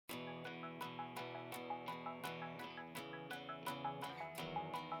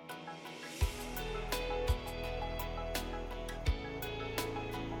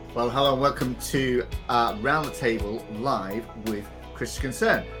Well, hello and welcome to Round the Table Live with Christian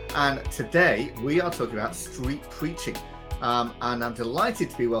Concern. And today we are talking about street preaching. And I'm delighted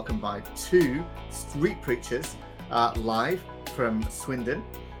to be welcomed by two street preachers live from Swindon.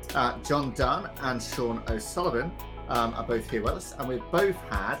 John Dunn and Sean O'Sullivan are both here with us. And we've both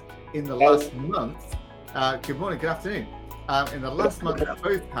had in the last month, good morning, good afternoon. In the last month,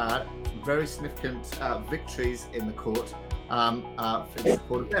 both had very significant victories in the court in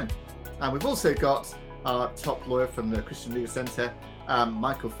support of them. And we've also got our top lawyer from the Christian Legal Centre,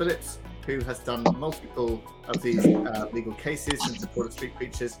 Michael Phillips, who has done multiple of these legal cases in support of street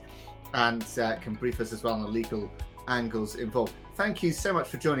preachers and can brief us as well on the legal angles involved. Thank you so much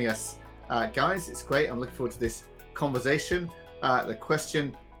for joining us, guys. It's great. I'm looking forward to this conversation. The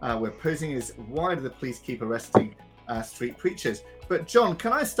question we're posing is, why do the police keep arresting street preachers? But John,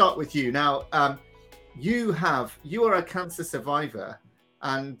 can I start with you? Now, you are a cancer survivor,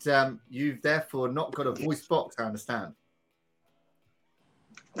 and you've therefore not got a voice box, I understand.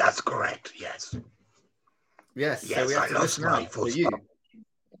 That's correct, yes. Yes, so we have to listen out for you.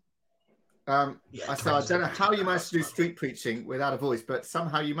 I don't know how you manage to do street preaching without a voice, but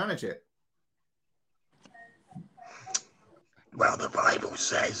somehow you manage it. Well, the Bible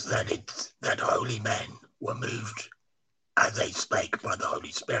says that holy men were moved as they spake by the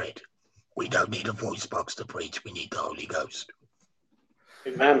Holy Spirit. We don't need a voice box to preach. We need the Holy Ghost.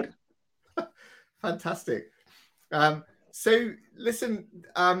 Amen. Fantastic. So listen,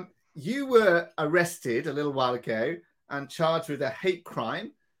 you were arrested a little while ago and charged with a hate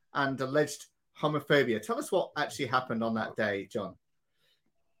crime and alleged homophobia. Tell us what actually happened on that day, John.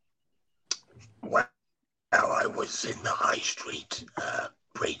 Well, I was in the high street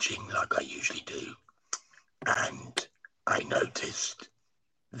preaching like I usually do, and I noticed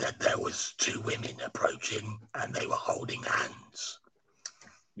that there was two women approaching and they were holding hands.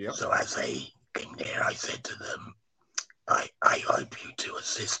 Yep. So as they came near, I said to them, I hope you two are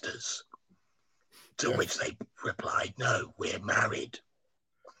sisters. To which they replied, no, we're married.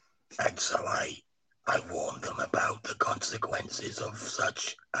 And so I warned them about the consequences of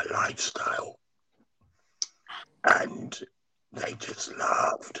such a lifestyle. And they just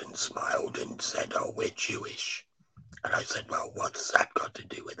laughed and smiled and said, oh, we're Jewish. And I said, well, what's that got to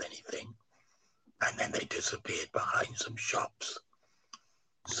do with anything? And then they disappeared behind some shops.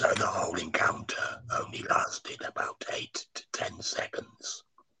 So the whole encounter only lasted about 8 to 10 seconds.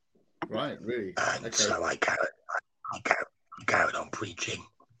 Right, really? And so I carried on preaching.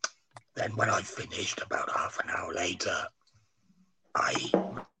 Then when I finished, about half an hour later, I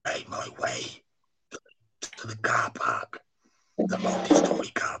made my way to the car park, the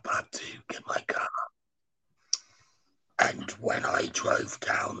multi-story car park, to get my car. And when I drove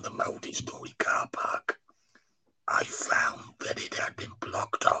down the multi-story car park, I found that it had been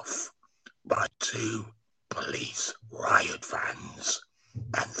blocked off by 2 police riot vans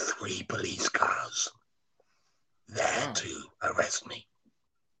and 3 police cars there to arrest me.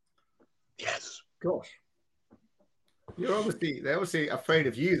 Yes. Gosh. They're obviously afraid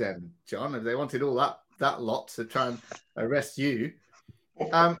of you then, John, and they wanted all that lot to try and arrest you.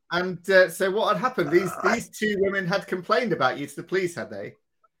 So what had happened? These 2 women had complained about you to the police, had they?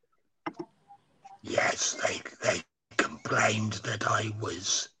 Yes, they complained that I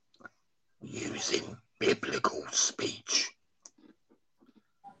was using biblical speech.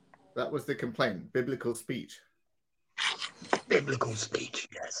 That was the complaint, biblical speech. Biblical speech,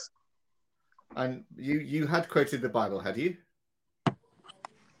 yes. And you had quoted the Bible, had you?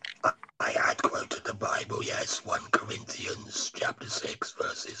 I had quoted the Bible, yes, 1 Corinthians chapter 6,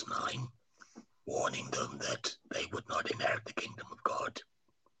 verses 9, warning them that they would not inherit the kingdom of God.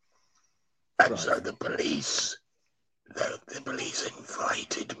 And so the police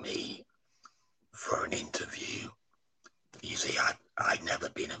invited me for an interview. You see, I'd never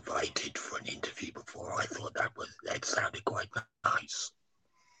been invited for an interview before. I thought that sounded quite nice.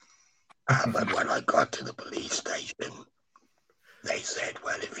 But when I got to the police station, they said,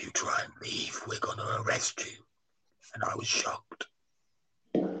 well, if you try and leave, we're going to arrest you. And I was shocked.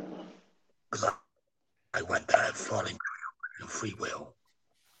 Because I went there following free will.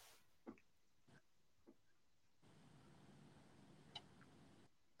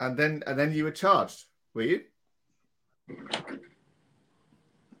 And then you were charged, were you?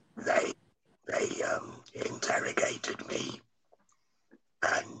 They interrogated me,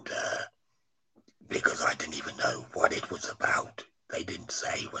 and because I didn't even know what it was about, they didn't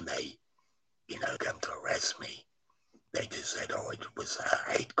say when they, came to arrest me. They just said, oh, it was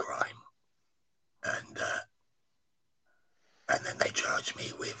a hate crime, and then they charged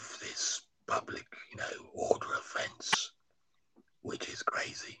me with this public, order offence, which is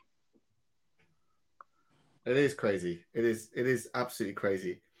crazy. It is crazy. It is absolutely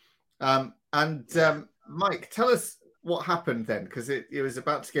crazy. Mike, tell us what happened then, because it was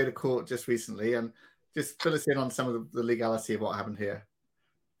about to go to court just recently, and just fill us in on some of the legality of what happened here.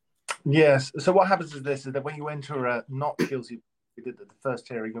 Yes. So what happens is this: is that when you enter a not guilty, you did the first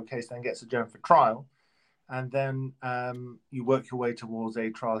hearing, your case then gets adjourned for trial, and then you work your way towards a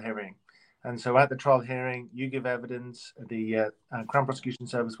trial hearing. And so at the trial hearing, you give evidence, the Crown Prosecution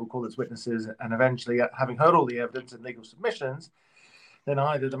Service will call its witnesses, and eventually, having heard all the evidence and legal submissions, then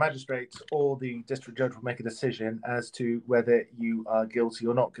either the magistrate or the district judge will make a decision as to whether you are guilty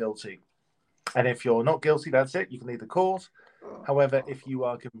or not guilty. And if you're not guilty, that's it. You can leave the court. However, if you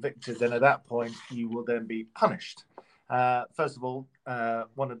are convicted, then at that point, you will then be punished. First of all,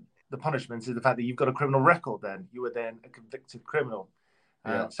 one of the punishments is the fact that you've got a criminal record then. You are then a convicted criminal.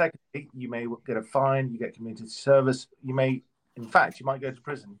 Secondly, you may get a fine, you get community service. You might go to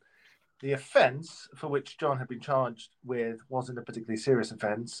prison. The offence for which John had been charged with wasn't a particularly serious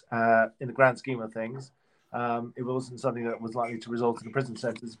offence in the grand scheme of things. It wasn't something that was likely to result in a prison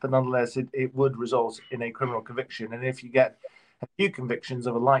sentence, but nonetheless, it would result in a criminal conviction. And if you get a few convictions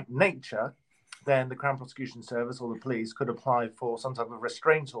of a like nature, then the Crown Prosecution Service or the police could apply for some type of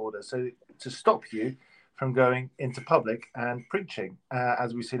restraint order, so to stop you from going into public and preaching,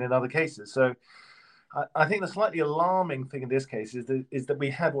 as we've seen in other cases. So I think the slightly alarming thing in this case is that we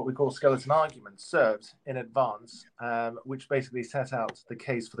had what we call skeleton arguments served in advance, which basically set out the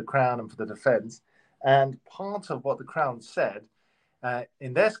case for the Crown and for the defence. And part of what the Crown said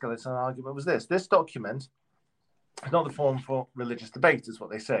in their skeleton argument was this document is not the forum for religious debate, is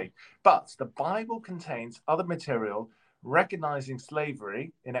what they say, but the Bible contains other material recognizing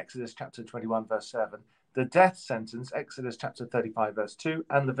slavery in Exodus chapter 21, verse 7, the death sentence, Exodus chapter 35, verse 2,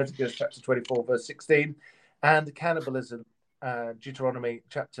 and Leviticus chapter 24, verse 16, and cannibalism, Deuteronomy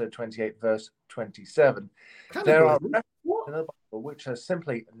chapter 28, verse 27. There are references in the Bible which are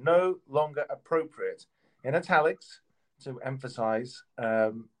simply no longer appropriate, in italics, to emphasize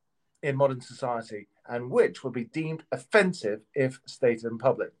in modern society, and which would be deemed offensive if stated in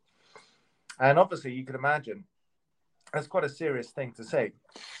public. And obviously, you can imagine that's quite a serious thing to say,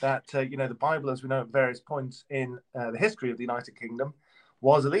 that, the Bible, as we know at various points in the history of the United Kingdom,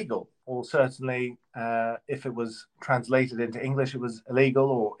 was illegal, or certainly if it was translated into English, it was illegal,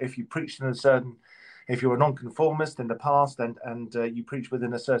 or if you preached in if you were a nonconformist in the past and you preached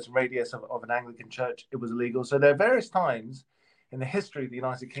within a certain radius of an Anglican church, it was illegal. So there are various times in the history of the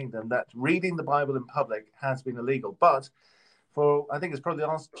United Kingdom that reading the Bible in public has been illegal. But for, I think it's probably the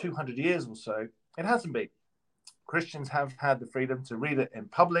last 200 years or so, it hasn't been. Christians have had the freedom to read it in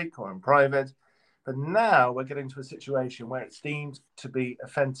public or in private, but now we're getting to a situation where it's deemed to be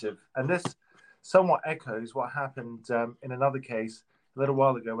offensive. And this somewhat echoes what happened in another case a little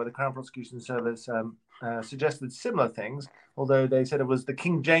while ago, where the Crown Prosecution Service suggested similar things, although they said it was the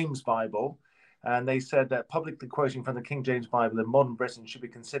King James Bible, and they said that publicly quoting from the King James Bible in modern Britain should be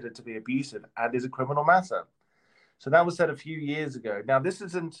considered to be abusive and is a criminal matter. So that was said a few years ago. Now, this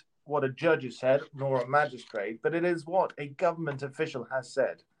isn't what a judge has said, nor a magistrate, but it is what a government official has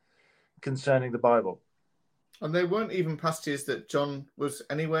said concerning the Bible. And they weren't even passages that John was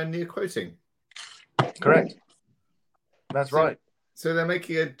anywhere near quoting. Correct. That's right. So they're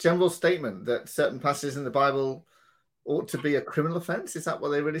making a general statement that certain passages in the Bible ought to be a criminal offence? Is that what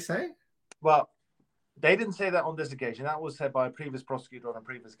they're really saying? Well, they didn't say that on this occasion. That was said by a previous prosecutor on a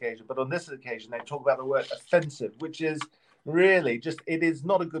previous occasion. But on this occasion, they talk about the word offensive, which is really it is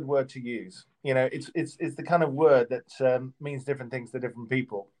not a good word to use. It's the kind of word that means different things to different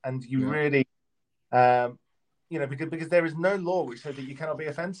people. And you really, because there is no law which says that you cannot be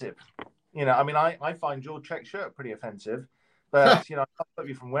offensive. I find your check shirt pretty offensive, but, I can't stop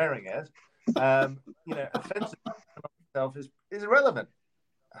you from wearing it. Offensive itself is irrelevant.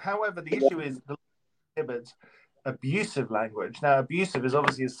 However, the issue is the law prohibits abusive language. Now, abusive is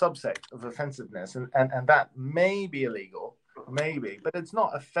obviously a subset of offensiveness, and that may be illegal, maybe, but it's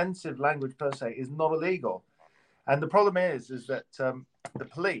not. Offensive language per se is not illegal. And the problem is that the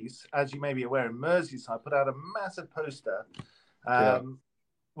police, as you may be aware, in Merseyside, put out a massive poster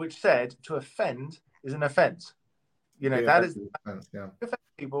which said to offend is an offence. That is offense, you offend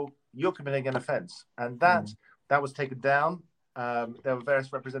people, you're committing an offence, and that was taken down. There were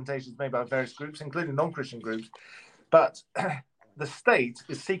various representations made by various groups, including non-Christian groups, but the state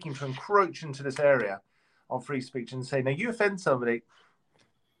is seeking to encroach into this area of free speech and say, now you offend somebody,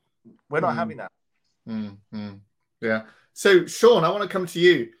 we're not having that. Yeah. So, Sean, I want to come to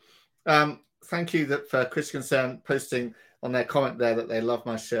you. Thank you for Christian Concern posting on their comment there that they love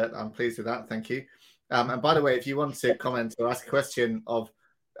my shirt. I'm pleased with that. Thank you. And by the way, if you want to comment or ask a question of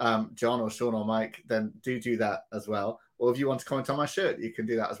John or Sean or Mike, then do that as well. Or if you want to comment on my shirt, you can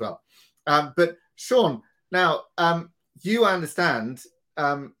do that as well. But Sean, now you, I understand,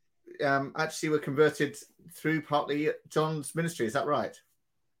 actually were converted through partly John's ministry. Is that right?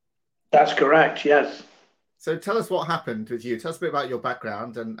 That's correct, yes. So tell us what happened with you. Tell us a bit about your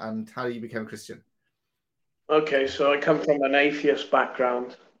background and how you became a Christian. Okay, so I come from an atheist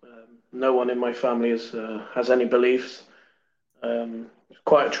background. No one in my family has any beliefs.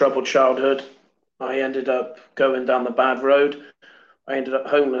 Quite a troubled childhood. I ended up going down the bad road. I ended up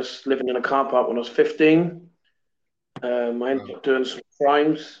homeless, living in a car park when I was 15. I ended up doing some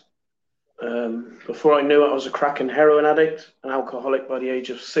crimes. Before I knew it, I was a crack and heroin addict, an alcoholic by the age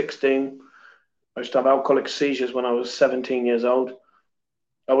of 16. I used to have alcoholic seizures when I was 17 years old.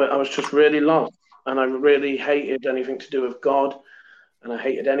 I was just really lost, and I really hated anything to do with God, and I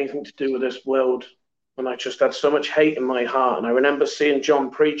hated anything to do with this world, and I just had so much hate in my heart. And I remember seeing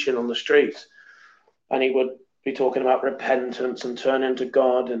John preaching on the streets, and he would be talking about repentance and turning to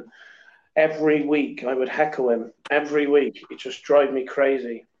God, and every week I would heckle him. Every week. It just drove me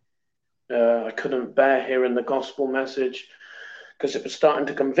crazy. I couldn't bear hearing the gospel message because it was starting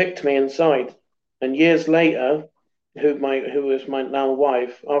to convict me inside. And years later, who was my now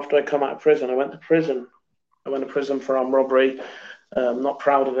wife, after I come out of prison, I went to prison. I went to prison for armed robbery. I'm not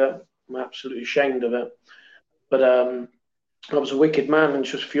proud of it. I'm absolutely ashamed of it. But I was a wicked man and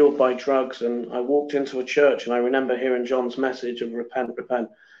just fueled by drugs. And I walked into a church and I remember hearing John's message of repent, repent.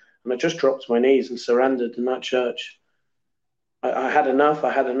 And I just dropped to my knees and surrendered in that church. I had enough.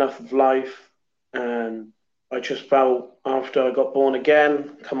 I had enough of life. And I just felt after I got born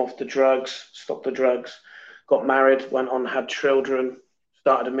again, come off the drugs, stopped the drugs, got married, went on, had children,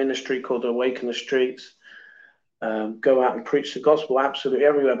 started a ministry called Awaken the Streets, go out and preach the gospel absolutely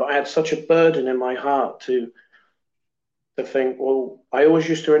everywhere. But I had such a burden in my heart to think, well, I always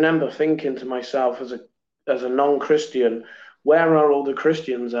used to remember thinking to myself as a non-Christian, where are all the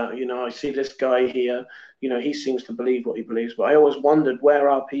Christians at? You know, I see this guy here, you know, he seems to believe what he believes, but I always wondered, where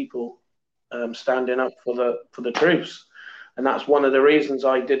are people standing up for the truths? And that's one of the reasons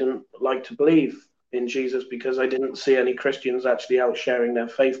I didn't like to believe in Jesus, because I didn't see any Christians actually out sharing their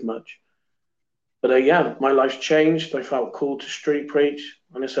faith much. But yeah, my life's changed. I felt called to street preach,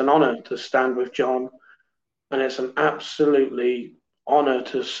 and it's an honor to stand with John, and it's an absolutely honor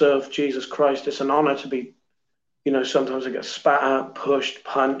to serve Jesus Christ. It's an honor to be, you know, sometimes I get spat at, pushed,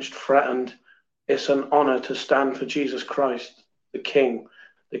 punched, threatened. It's an honor to stand for Jesus Christ, the King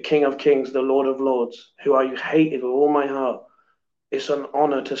of Kings, the Lord of Lords, who I hated with all my heart. It's an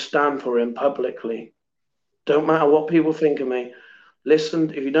honor to stand for him publicly. Don't matter what people think of me. Listen,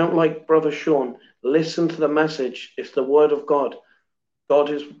 if you don't like Brother Sean, listen to the message. It's the word of God. God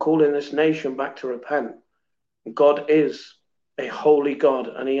is calling this nation back to repent. God is a holy God,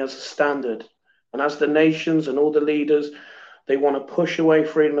 and he has a standard. And as the nations and all the leaders, they want to push away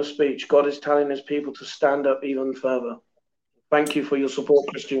freedom of speech, God is telling his people to stand up even further. Thank you for your support,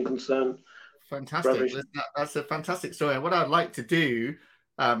 Christian Concern. Fantastic. That's a fantastic story. And what I'd like to do,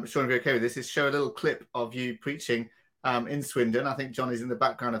 Sean, if you're okay with this, is show a little clip of you preaching in Swindon. I think John is in the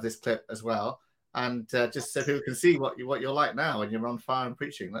background of this clip as well. And just so people can see what you're like now when you're on fire and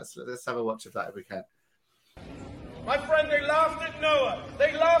preaching. Let's have a watch of that if we can. My friend, they laughed at Noah.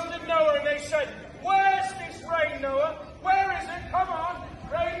 They laughed at Noah and they said, "Where's this rain, Noah? Where is it? Come on.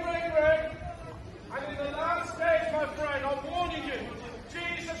 Rain, rain, rain." And in the last days, my friend, I'm warning you,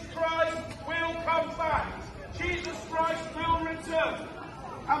 Jesus Christ will come back. Jesus Christ will return.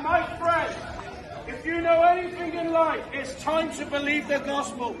 And my friend, if you know anything in life, it's time to believe the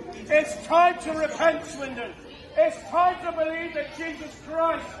gospel. It's time to repent, Swindon. It's time to believe that Jesus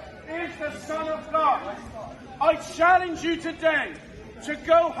Christ is the Son of God. I challenge you today to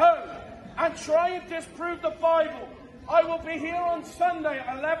go home and try and disprove the Bible. I will be here on Sunday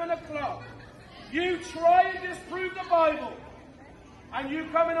at 11 o'clock. You try and disprove the Bible, and you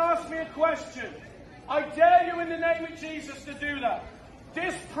come and ask me a question. I dare you in the name of Jesus to do that.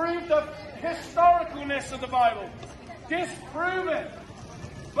 Disprove the historicalness of the Bible. Disprove it.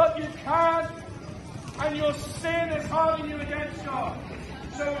 But you can't, and your sin is hardening you against God.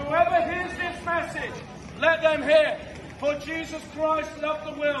 So whoever hears this message, let them hear. For Jesus Christ loved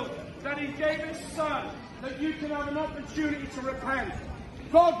the world, that he gave his Son, that you can have an opportunity to repent.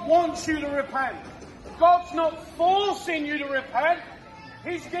 God wants you to repent. God's not forcing you to repent.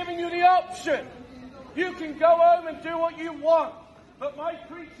 He's giving you the option. You can go home and do what you want. But my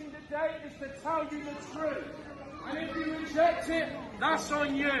preaching today is to tell you the truth. And if you reject it, that's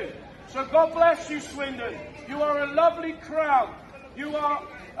on you. So God bless you, Swindon. You are a lovely crowd. You are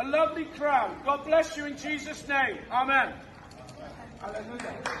a lovely crowd. God bless you in Jesus' name. Amen.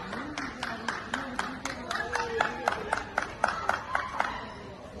 Hallelujah.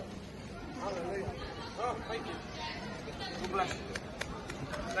 Hallelujah. Oh, thank you. God bless you.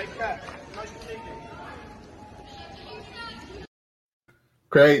 Take care. Nice to meet you.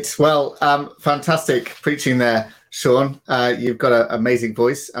 Great. Well, fantastic preaching there, Sean. You've got an amazing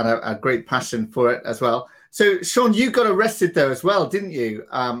voice and a great passion for it as well. So, Sean, you got arrested though as well, didn't you?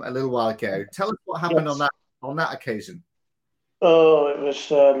 A little while ago. Tell us what happened on that occasion. Oh, it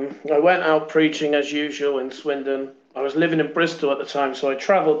was. I went out preaching as usual in Swindon. I was living in Bristol at the time, so I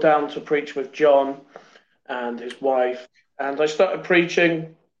travelled down to preach with John and his wife. And I started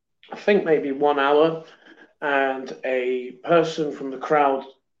preaching, I think maybe 1 hour. And a person from the crowd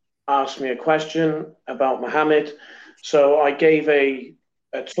asked me a question about Muhammad. So I gave a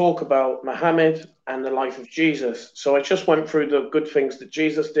talk about Muhammad and the life of Jesus. So I just went through the good things that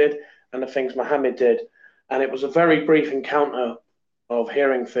Jesus did and the things Muhammad did. And it was a very brief encounter of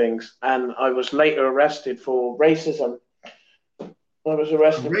hearing things. And I was later arrested for racism. I was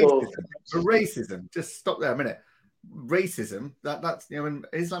arrested for racism. Just stop there a minute. Racism, that's, you know,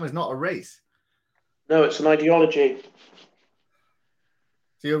 Islam is not a race. No, it's an ideology.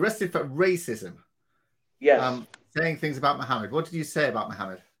 So you're arrested for racism? Yes. Saying things about Muhammad. What did you say about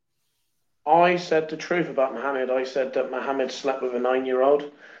Muhammad? I said the truth about Muhammad. I said that Muhammad slept with a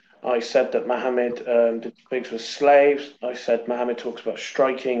 9-year-old. I said that Muhammad did things with slaves. I said Muhammad talks about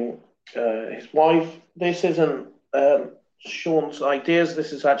striking his wife. This isn't Sean's ideas.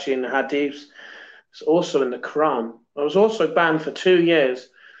 This is actually in the Hadiths. It's also in the Quran. I was also banned for 2 years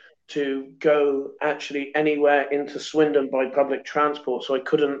to go actually anywhere into Swindon by public transport. So I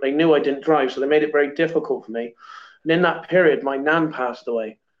couldn't, they knew I didn't drive, so they made it very difficult for me. And in that period, my nan passed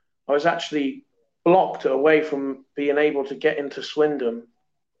away. I was actually blocked away from being able to get into Swindon.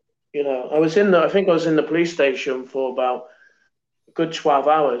 You know, I think I was in the police station for about a good 12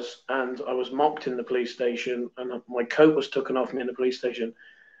 hours, and I was mocked in the police station, and my coat was taken off me in the police station.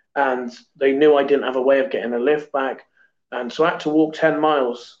 And they knew I didn't have a way of getting a lift back. And so I had to walk 10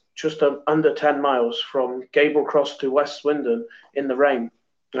 miles, just under 10 miles from Gable Cross to West Swindon in the rain.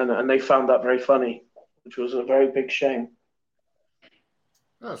 And they found that very funny, which was a very big shame.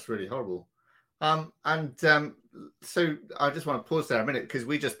 That's really horrible. So I just want to pause there a minute because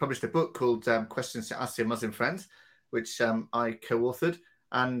we just published a book called Questions to Ask Your Muslim Friends, which I co-authored.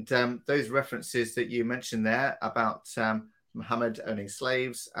 And those references that you mentioned there about Muhammad owning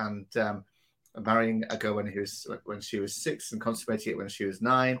slaves and marrying a girl when she was 6 and consummating it when she was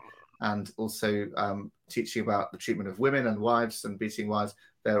 9, and also teaching about the treatment of women and wives and beating wives.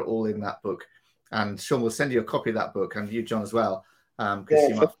 They're all in that book. And Sean will send you a copy of that book, and you, John, as well, because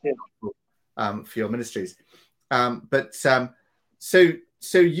you might for your ministries. So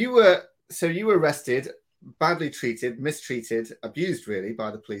you were arrested, badly treated, mistreated, abused really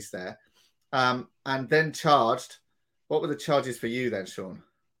by the police there, and then charged. What were the charges for you then, Sean?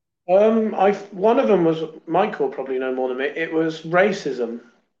 One of them was, Michael probably know more than me. It was racism.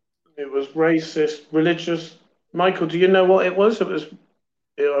 It was racist, religious. Michael, do you know what it was? I was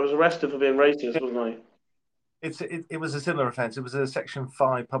arrested for being racist, wasn't I? It was a similar offence. It was a Section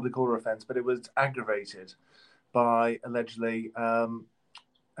 5 public order offence, but it was aggravated by allegedly.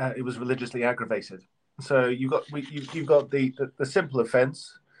 It was religiously aggravated. So you've got the simple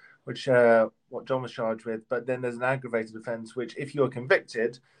offence, which what John was charged with, but then there's an aggravated offence, which if you're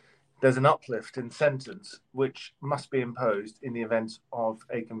convicted, there's an uplift in sentence, which must be imposed in the event of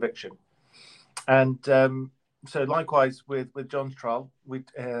a conviction. And so likewise with John's trial, we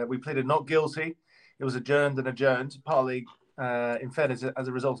pleaded not guilty. It was adjourned, partly in fairness as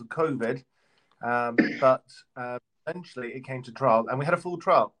a result of COVID, but eventually it came to trial, and we had a full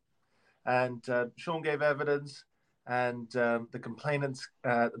trial. And Sean gave evidence, and the complainant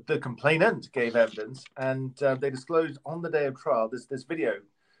gave evidence, and they disclosed on the day of trial this video,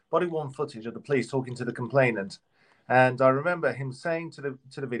 body-worn footage of the police talking to the complainant. And I remember him saying to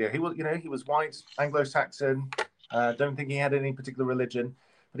the video, he was white, Anglo-Saxon, don't think he had any particular religion,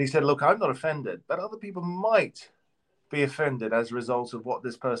 but he said, "Look, I'm not offended, but other people might be offended as a result of what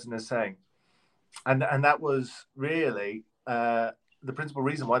this person is saying," and that was really the principal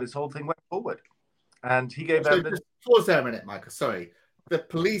reason why this whole thing went forward. And he gave evidence. Just pause there a minute, Michael. Sorry, the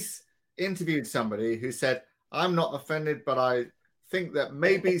police interviewed somebody who said, "I'm not offended, but I think that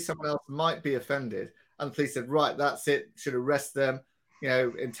maybe someone else might be offended." And the police said, "Right, that's it. Should arrest them,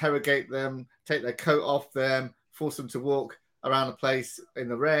 interrogate them, take their coat off them, force them to walk around the place in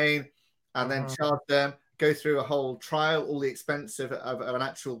the rain, and then charge them, go through a whole trial, all the expense of an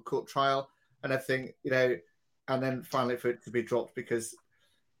actual court trial and everything, and then finally for it to be dropped because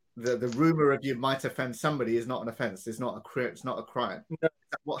the rumor of you might offend somebody is not an offence. It's not a crime. No. Is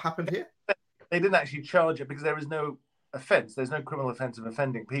that what happened here? They didn't actually charge it because there is no offence. There's no criminal offence of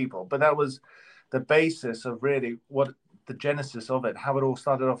offending people. But that was the basis of really what the genesis of it, how it all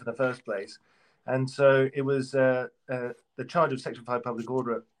started off in the first place. And so it was the charge of Section 5 public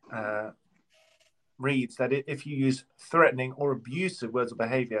order reads that if you use threatening or abusive words or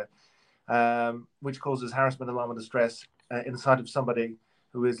behaviour, which causes harassment, alarm, and distress in the sight of somebody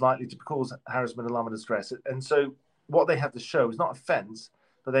who is likely to cause harassment, alarm, and distress. And so what they have to show is not offence,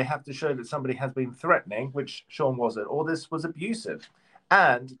 but they have to show that somebody has been threatening, which Sean wasn't, or this was abusive,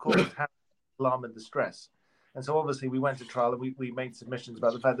 and caused harassment, alarm, and distress. And so obviously we went to trial and we made submissions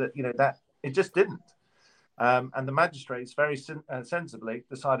about the fact that, that it just didn't. And the magistrates very sensibly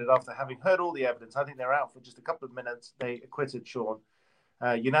decided, after having heard all the evidence, I think they're out for just a couple of minutes, they acquitted Sean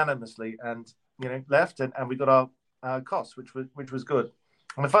unanimously and, left and we got our costs, which was good.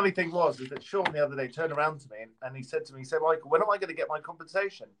 And the funny thing is that Sean the other day turned around to me and he said to me, Michael, when am I going to get my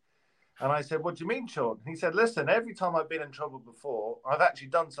compensation? And I said, what do you mean, Sean? And he said, listen, every time I've been in trouble before, I've actually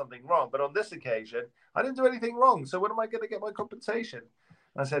done something wrong. But on this occasion, I didn't do anything wrong. So when am I going to get my compensation?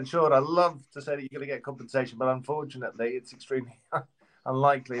 And I said, Sean, I'd love to say that you're going to get compensation, but unfortunately, it's extremely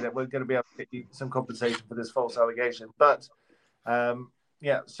unlikely that we're going to be able to get you some compensation for this false allegation. But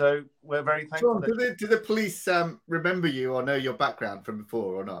so we're very thankful. Sean, do the police remember you or know your background from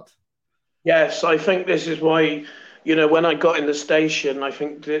before or not? Yes, I think this is why, when I got in the station, I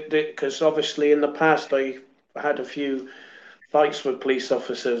think because obviously in the past I had a few fights with police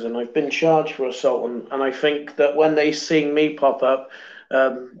officers and I've been charged for assault. And I think that when they see me pop up,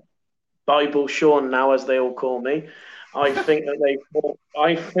 Bible Sean now, as they all call me, I think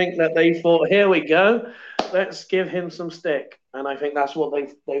that they thought, here we go, let's give him some stick. And I think that's what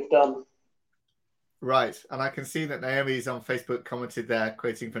they've done. Right. And I can see that Naomi's on Facebook commented there,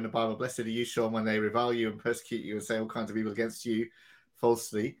 quoting from the Bible, blessed are you, Sean, when they revile you and persecute you and say all kinds of evil against you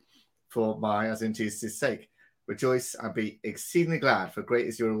falsely for my, as in Jesus' sake. Rejoice and be exceedingly glad, for great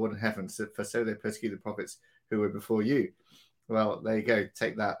is your reward in heaven, for so they persecute the prophets who were before you. Well, there you go.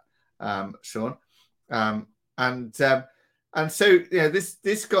 Take that, Sean. And so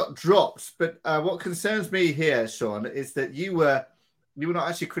this got dropped. But what concerns me here, Sean, is that you were not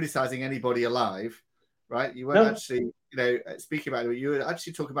actually criticizing anybody alive, right? You weren't actually, speaking about it. You were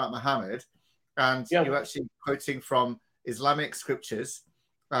actually talking about Muhammad, and you were actually quoting from Islamic scriptures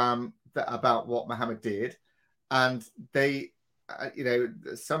about what Muhammad did, and they,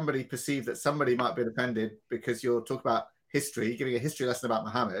 somebody perceived that somebody might be offended because you're talking about history, giving a history lesson about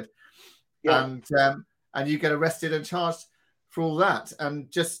Muhammad, and you get arrested and charged for all that. And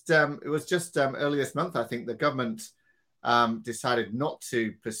it was just earlier this month, I think, the government decided not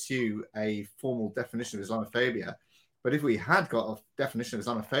to pursue a formal definition of Islamophobia. But if we had got a definition of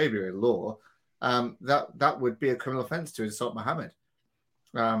Islamophobia in law, that would be a criminal offence to insult Muhammad,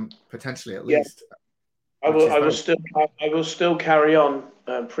 potentially at least. I will still carry on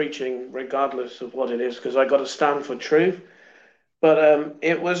preaching regardless of what it is, because I got to stand for truth. But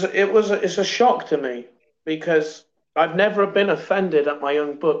it's a shock to me because I've never been offended at my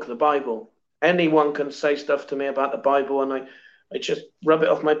own book, the Bible. Anyone can say stuff to me about the Bible, and I just rub it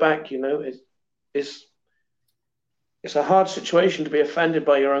off my back. It's a hard situation to be offended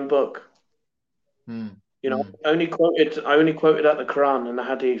by your own book. I only quoted at the Quran and the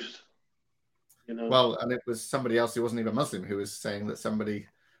Hadiths. Well, and it was somebody else who wasn't even Muslim who was saying that somebody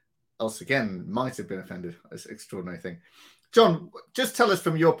else again might have been offended. It's an extraordinary thing. John, just tell us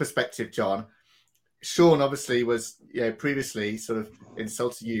from your perspective, John. Sean obviously was, previously sort of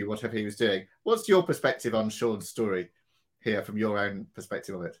insulting you, whatever he was doing. What's your perspective on Sean's story here, from your own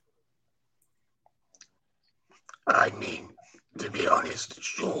perspective of it? I mean, to be honest,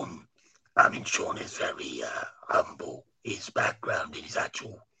 Sean is very humble. His background in his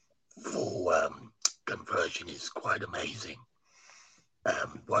actual full conversion is quite amazing.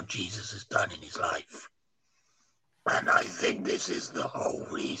 What Jesus has done in his life. And I think this is the whole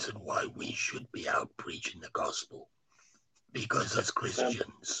reason why we should be out preaching the gospel. Because as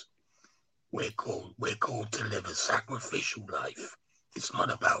Christians, we're called to live a sacrificial life. It's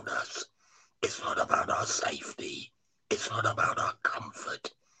not about us. It's not about our safety. It's not about our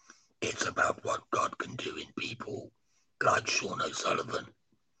comfort. It's about what God can do in people like Sean O'Sullivan,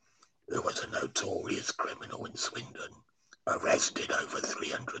 who was a notorious criminal in Swindon, arrested over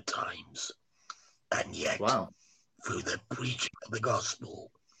 300 times. And yet, through the preaching of the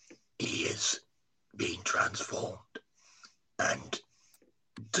gospel, he is being transformed. And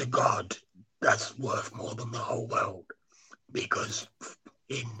to God, that's worth more than the whole world, because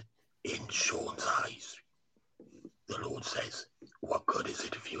in Sean's eyes, the Lord says, what good is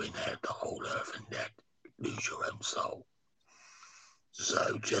it if you inherit the whole earth and yet lose your own soul?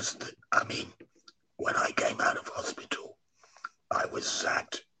 So when I came out of hospital, I was sad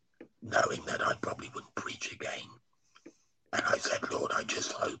knowing that I probably wouldn't preach again. And I said, Lord, I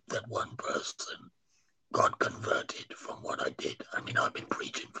just hope that one person got converted from what I did. I mean, I've been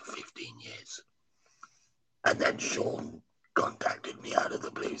preaching for 15 years. And then Sean contacted me out of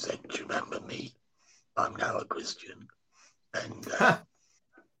the blue, said, do you remember me? I'm now a Christian. And,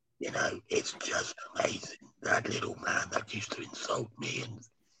 it's just amazing. That little man that used to insult me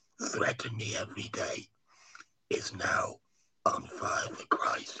and threaten me every day is now on fire for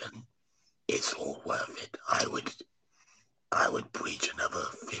Christ, and it's all worth it. I would preach another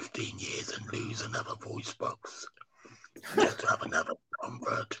 15 years and lose another voice box just to have another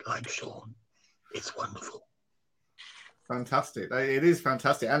convert like Sean. It's wonderful. Fantastic. It is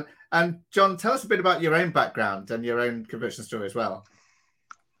fantastic. And John, tell us a bit about your own background and your own conversion story as well.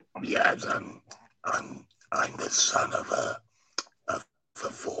 Yes, I'm the son of a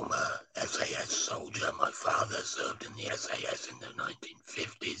former SAS soldier. My father served in the SAS in the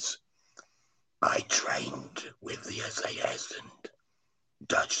 1950s. I trained with the SAS and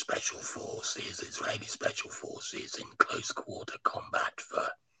Dutch Special Forces, Israeli Special Forces in close quarter combat for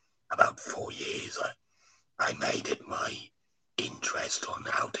about 4 years. I made it my interest on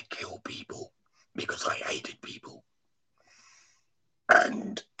how to kill people because I hated people.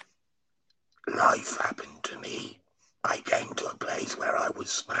 And life happened to me. I came to a place where I was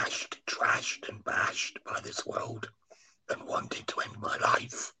smashed, trashed, and bashed by this world and wanted to end my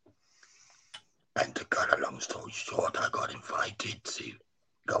life. And to cut a long story short, I got invited to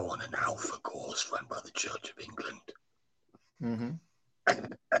go on an Alpha course run by the Church of England.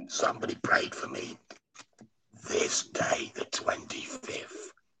 Mm-hmm. And somebody prayed for me. This day, the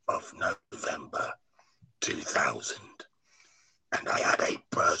 25th of November 2000, and I had a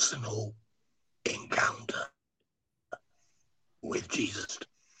personal encounter with Jesus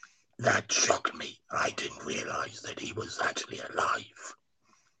that shocked me. I didn't realize that he was actually alive,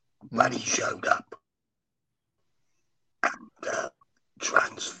 but he showed up and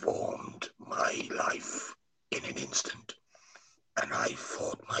transformed my life in an instant. And I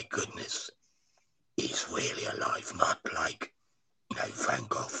thought, my goodness, he's really alive, not like, Van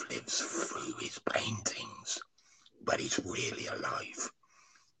Gogh lives through his paintings, but he's really alive.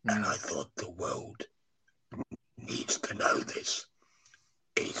 And I thought the world needs to know this.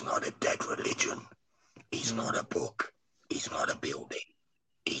 He's not a dead religion. He's not a book. He's not a building.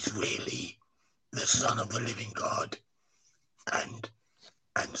 He's really the Son of the living God. And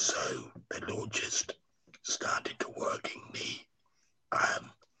so the Lord just started to work in me.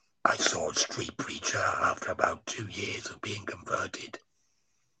 I saw a street preacher after about 2 years of being converted.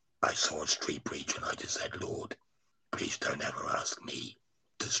 I saw a street preacher and I just said, Lord, please don't ever ask me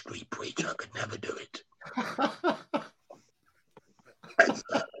to street preach. I could never do it.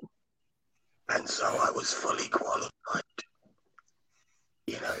 and so I was fully qualified.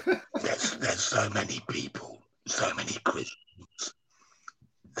 There's so many people, so many Christians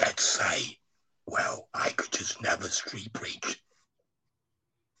that say, well, I could just never street preach.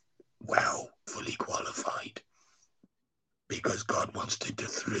 Well, fully qualified, because God wants to do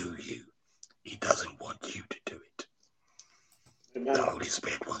through you. He doesn't want you to do it. Amen. The Holy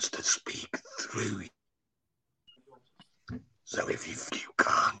Spirit wants to speak through you. So if you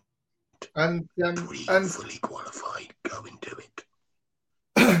can't, and fully qualified, go and do it.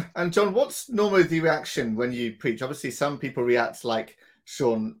 And John, what's normally the reaction when you preach? Obviously, some people react like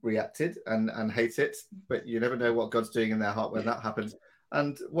Sean reacted and hate it, but you never know what God's doing in their heart when that happens.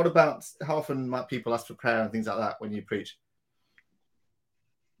 And what about how often might people ask for prayer and things like that when you preach?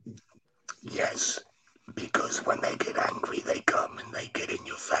 Yes, because when they get angry, they come and they get in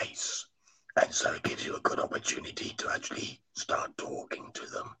your face. And so it gives you a good opportunity to actually start talking to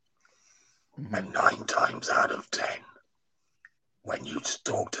them. Mm-hmm. And 9 times out of 10, when you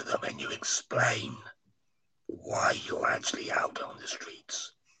talk to them and you explain why you're actually out on the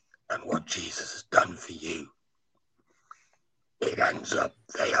streets and what Jesus has done for you, it ends up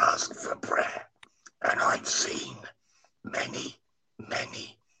they ask for prayer. And I've seen many,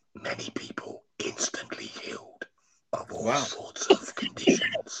 many, many people instantly healed of all sorts of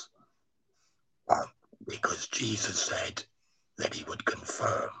conditions. Because Jesus said that he would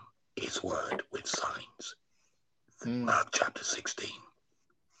confirm his word with signs. Mark chapter 16.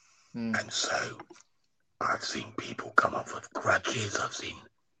 And so I've seen people come off of crutches. I've seen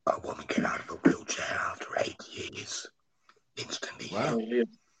a woman get out of a wheelchair after 8 years. Instantly healed.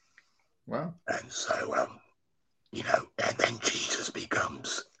 Wow. And so, and then Jesus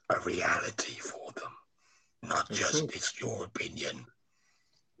becomes a reality for them. not Of just course. it's your opinion.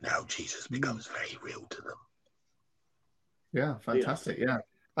 Now Jesus becomes very real to them. Yeah, fantastic. Yeah.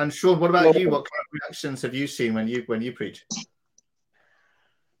 And Sean, what about you? What kind of reactions have you seen when you preach?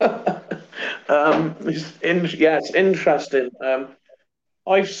 It's interesting.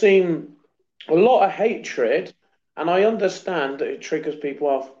 I've seen a lot of hatred, and I understand that it triggers people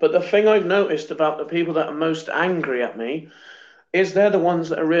off. But the thing I've noticed about the people that are most angry at me is they're the ones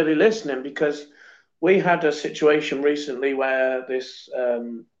that are really listening, because we had a situation recently where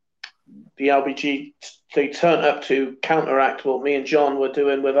the LBG, they turned up to counteract what me and John were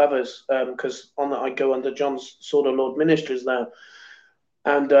doing with others, because I go under John's Sword of Lord Ministries now,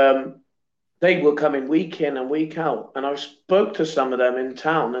 and they were coming week in and week out. And I spoke to some of them in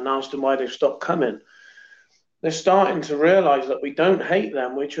town and asked them why they've stopped coming. They're starting to realize that we don't hate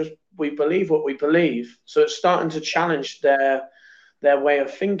them. We believe what we believe. So it's starting to challenge their way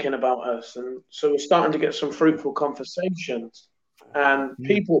of thinking about us. And so we're starting to get some fruitful conversations. And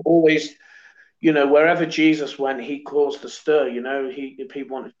people always, wherever Jesus went, he caused a stir.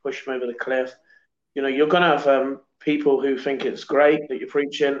 People wanted to push him over the cliff. You're going to have people who think it's great that you're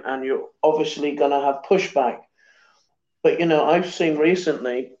preaching, and you're obviously going to have pushback. But, I've seen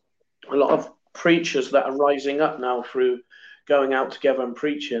recently a lot of preachers that are rising up now through going out together and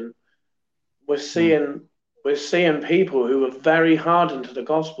preaching. We're seeing people who are very hardened to the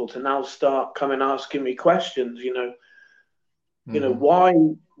gospel to now start coming asking me questions. Why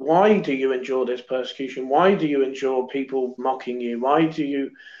do you endure this persecution? Why do you endure people mocking you? Why do you?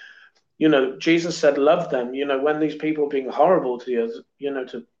 Jesus said, love them. When these people are being horrible to you,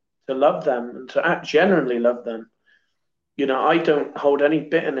 to love them and to act genuinely love them. I don't hold any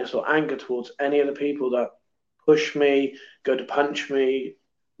bitterness or anger towards any of the people that push me, go to punch me,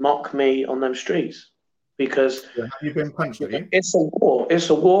 mock me on them streets, because Have you been punched, have you? it's a war. It's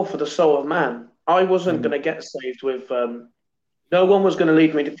a war for the soul of man. I wasn't going to get saved with. No one was going to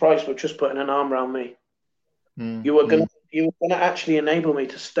lead me to Christ with just putting an arm around me. You were going to actually enable me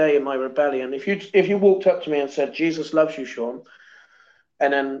to stay in my rebellion. If you walked up to me and said, Jesus loves you, Sean,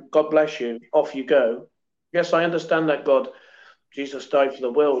 and then God bless you, off you go. Yes, I understand that Jesus died for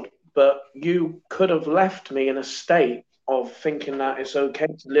the world, but you could have left me in a state of thinking that it's okay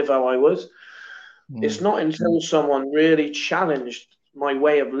to live how I was. It's not until someone really challenged my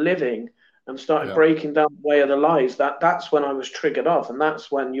way of living and started breaking down the way of the lies that's when I was triggered off. And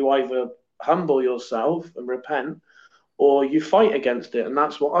that's when you either humble yourself and repent, or you fight against it. And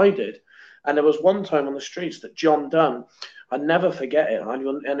that's what I did. And there was one time on the streets that John done. I never forget it.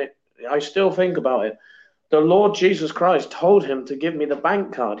 I still think about it. The Lord Jesus Christ told him to give me the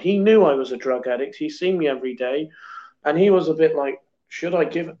bank card. He knew I was a drug addict. He's seen me every day. And he was a bit like, should I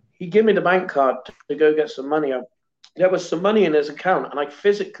give it? He gave me the bank card to go get some money. There was some money in his account, and I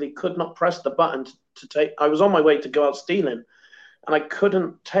physically could not press the button to take. I was on my way to go out stealing, and I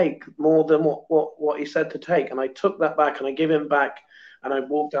couldn't take more than what he said to take. And I took that back, and I gave him back, and I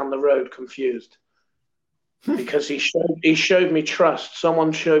walked down the road confused. Because he showed me trust.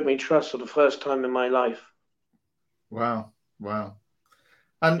 Someone showed me trust for the first time in my life. Wow.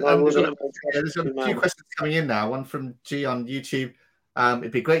 And there's a few questions coming in now. One from G on YouTube.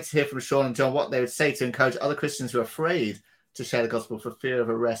 It'd be great to hear from Sean and John what they would say to encourage other Christians who are afraid to share the gospel for fear of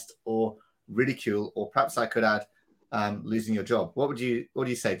arrest or ridicule, or perhaps I could add losing your job. What do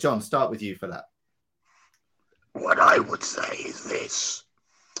you say? John, start with you for that. What I would say is this.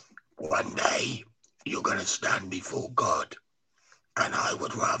 One day you're going to stand before God, and I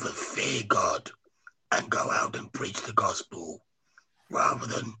would rather fear God and go out and preach the gospel rather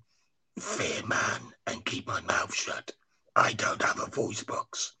than fear man and keep my mouth shut. I don't have a voice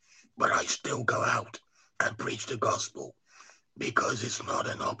box, but I still go out and preach the gospel because it's not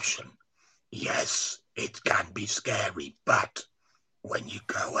an option. Yes, it can be scary, but when you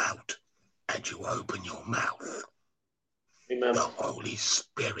go out and you open your mouth, Amen. the Holy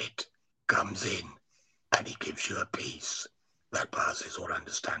Spirit comes in and he gives you a peace that passes all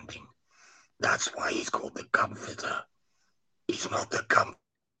understanding. That's why he's called the Comforter. He's not the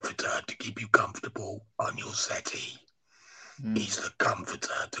comforter to keep you comfortable on your settee. He's the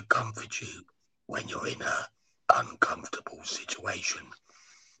comforter to comfort you when you're in an uncomfortable situation.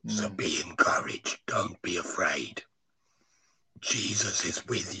 So be encouraged. Don't be afraid. Jesus is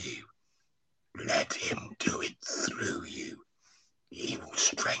with you. Let him do it through you. He will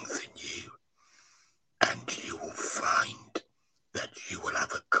strengthen you. And you will find that you will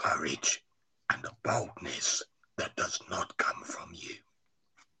have a courage and a boldness that does not come from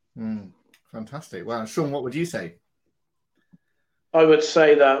you. Fantastic. Well, Sean, what would you say? I would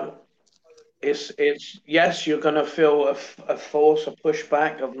say that it's yes, you're going to feel a force, a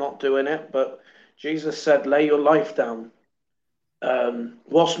pushback of not doing it, but Jesus said, lay your life down.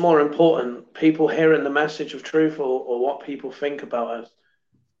 What's more important, people hearing the message of truth or what people think about us?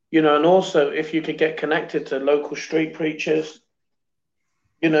 You know, and also if you could get connected to local street preachers,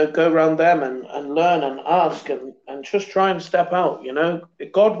 you know, go around them and learn and ask and just try and step out, you know.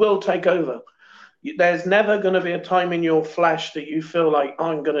 God will take over. There's never going to be a time in your flesh that you feel like, oh,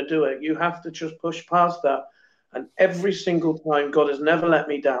 I'm going to do it. You have to just push past that. And every single time, God has never let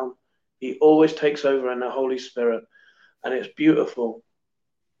me down. He always takes over in the Holy Spirit. And it's beautiful.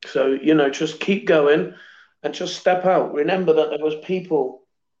 So, you know, just keep going and just step out. Remember that there was people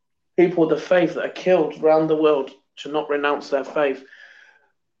of the faith that are killed around the world to not renounce their faith.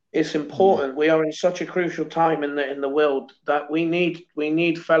 It's important. We are in such a crucial time in the world that we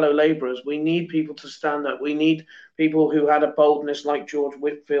need fellow laborers. We need people to stand up. We need people who had a boldness like George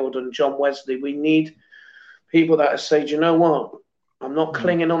Whitefield and John Wesley. We need people that say, do you know what? I'm not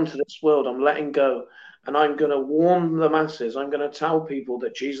clinging on to this world. I'm letting go. And I'm going to warn the masses. I'm going to tell people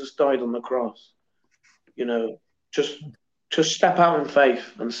that Jesus died on the cross. You know, just step out in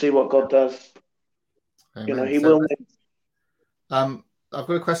faith and see what God does. Amen. You know, He will. I've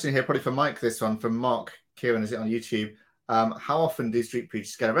got a question here, probably for Mike. This one from Mark Kieran. Is it on YouTube? How often do street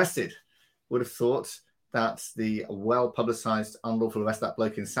preachers get arrested? Would have thought that the well-publicized unlawful arrest of that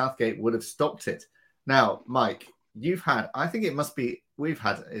bloke in Southgate would have stopped it. Now, Mike, you've had, I think it must be, we've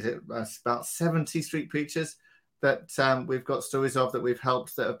had, is it about 70 street preachers that we've got stories of that we've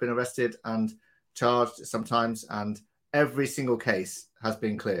helped that have been arrested and charged sometimes, and every single case has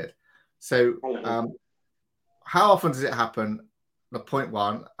been cleared. So how often does it happen? Point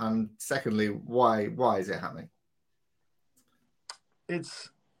one, and secondly, why is it happening? It's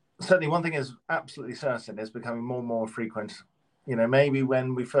certainly one thing is absolutely certain. It's becoming more and more frequent. You know, maybe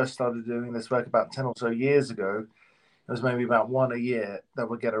when we first started doing this work about 10 or so years ago, it was maybe about one a year that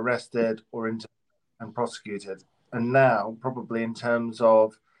would get arrested or interviewed and prosecuted. And now, probably in terms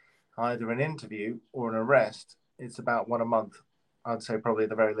of either an interview or an arrest, it's about one a month, I'd say, probably at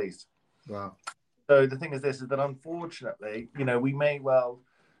the very least. Wow. So the thing is this, is that unfortunately, you know, we may well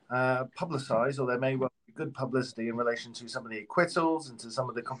publicize, or there may well be good publicity in relation to some of the acquittals and to some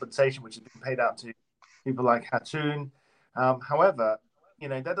of the compensation which has been paid out to people like Hatun. However, you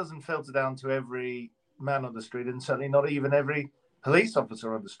know, that doesn't filter down to every man on the street, and certainly not even every police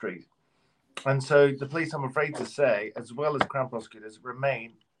officer on the street. And so the police, I'm afraid to say, as well as Crown prosecutors,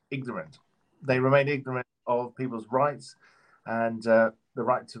 remain ignorant. They remain ignorant of people's rights and the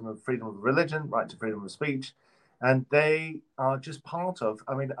right to freedom of religion, right to freedom of speech. And they are just part of,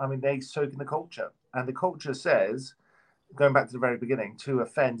 I mean, they soak in the culture. And the culture says, going back to the very beginning, to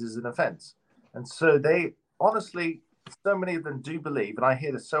offend is an offense. And so they honestly, so many of them do believe, and I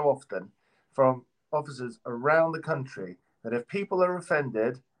hear this so often from officers around the country, that if people are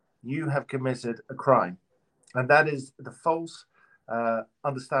offended, you have committed a crime. And that is the false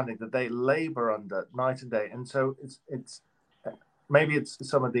understanding that they labor under night and day. And so it's maybe it's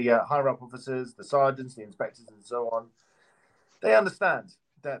some of the higher up officers, the sergeants, the inspectors, and so on. They understand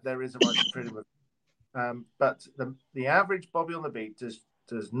that there is a right to freedom of, but the average Bobby on the beat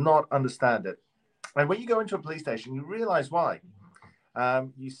does not understand it. And when you go into a police station, you realize why.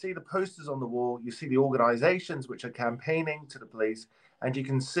 You see the posters on the wall, you see the organizations which are campaigning to the police, and you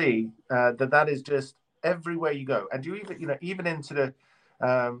can see that is just everywhere you go. And you even into the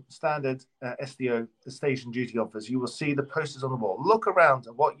standard SDO, the station duty office, you will see the posters on the wall. Look around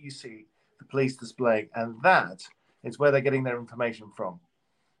at what you see the police displaying, and that is where they're getting their information from.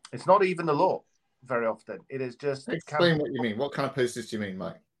 It's not even the law very often. It is just... Explain what you mean. What kind of posters do you mean,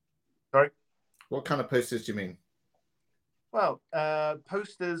 Mike? Sorry? What kind of posters do you mean? Well,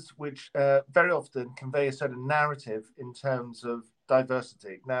 posters which very often convey a certain narrative in terms of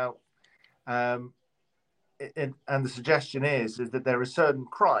diversity. Now, and the suggestion is that there are certain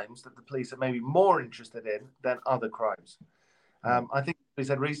crimes that the police are maybe more interested in than other crimes. I think we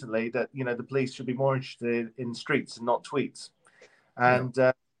said recently that, you know, the police should be more interested in streets and not tweets. And,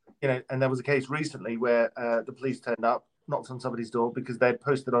 you know, and there was a case recently where the police turned up, knocked on somebody's door because they'd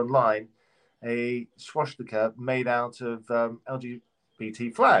posted online a swastika made out of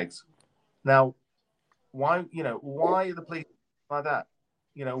LGBT flags. Now, why are the police like that?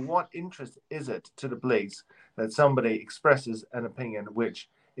 You know, what interest is it to the police that somebody expresses an opinion which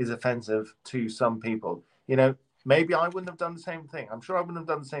is offensive to some people? You know, maybe I wouldn't have done the same thing. I'm sure I wouldn't have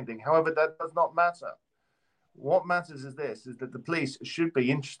done the same thing. However, that does not matter. What matters is that the police should be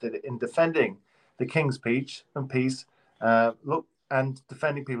interested in defending the King's peace and peace, and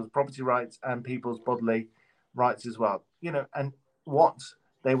defending people's property rights and people's bodily rights as well. You know, and what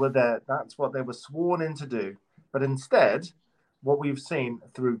they were there, that's what they were sworn in to do. But instead, what we've seen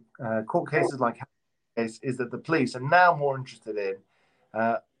through court cases like case is that the police are now more interested in,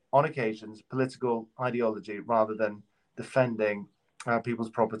 on occasions, political ideology rather than defending people's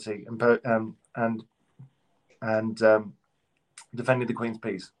property and defending the Queen's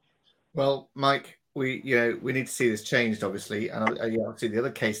peace. Well, Mike, we need to see this changed, obviously, and obviously the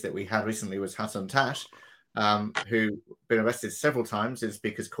other case that we had recently was Hassan Tash, who been arrested several times in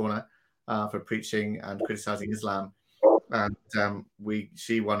Speaker's Corner for preaching and criticising Islam, and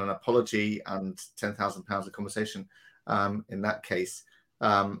she won an apology and £10,000 of compensation in that case,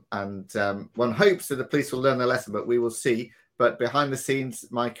 and one hopes that the police will learn their lesson, but we will see. But behind the scenes,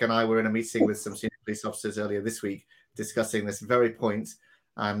 Mike and I were in a meeting with some senior police officers earlier this week discussing this very point,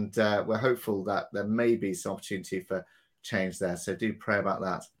 and we're hopeful that there may be some opportunity for change there. So do pray about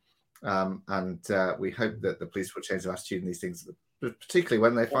that. And we hope that the police will change their attitude in these things, particularly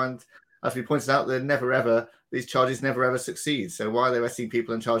when they find, as we pointed out, these charges never ever succeed. So why are they arresting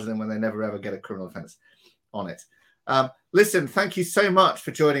people and charging them when they never ever get a criminal offence on it? Listen, thank you so much for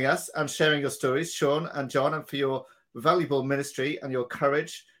joining us and sharing your stories, Sean and John, and for your valuable ministry and your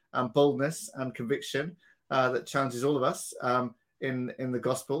courage and boldness and conviction that challenges all of us in the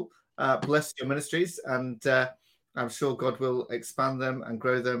gospel. Bless your ministries, and I'm sure God will expand them and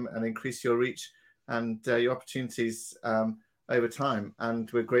grow them and increase your reach and your opportunities over time. And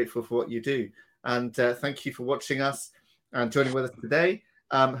we're grateful for what you do. And thank you for watching us and joining with us today.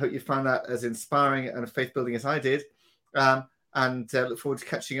 Hope you found that as inspiring and faith-building as I did. And look forward to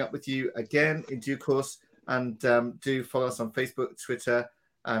catching up with you again in due course. And do follow us on Facebook, Twitter,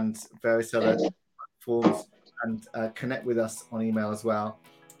 and various other platforms, and connect with us on email as well.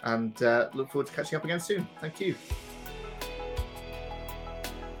 And look forward to catching up again soon. Thank you.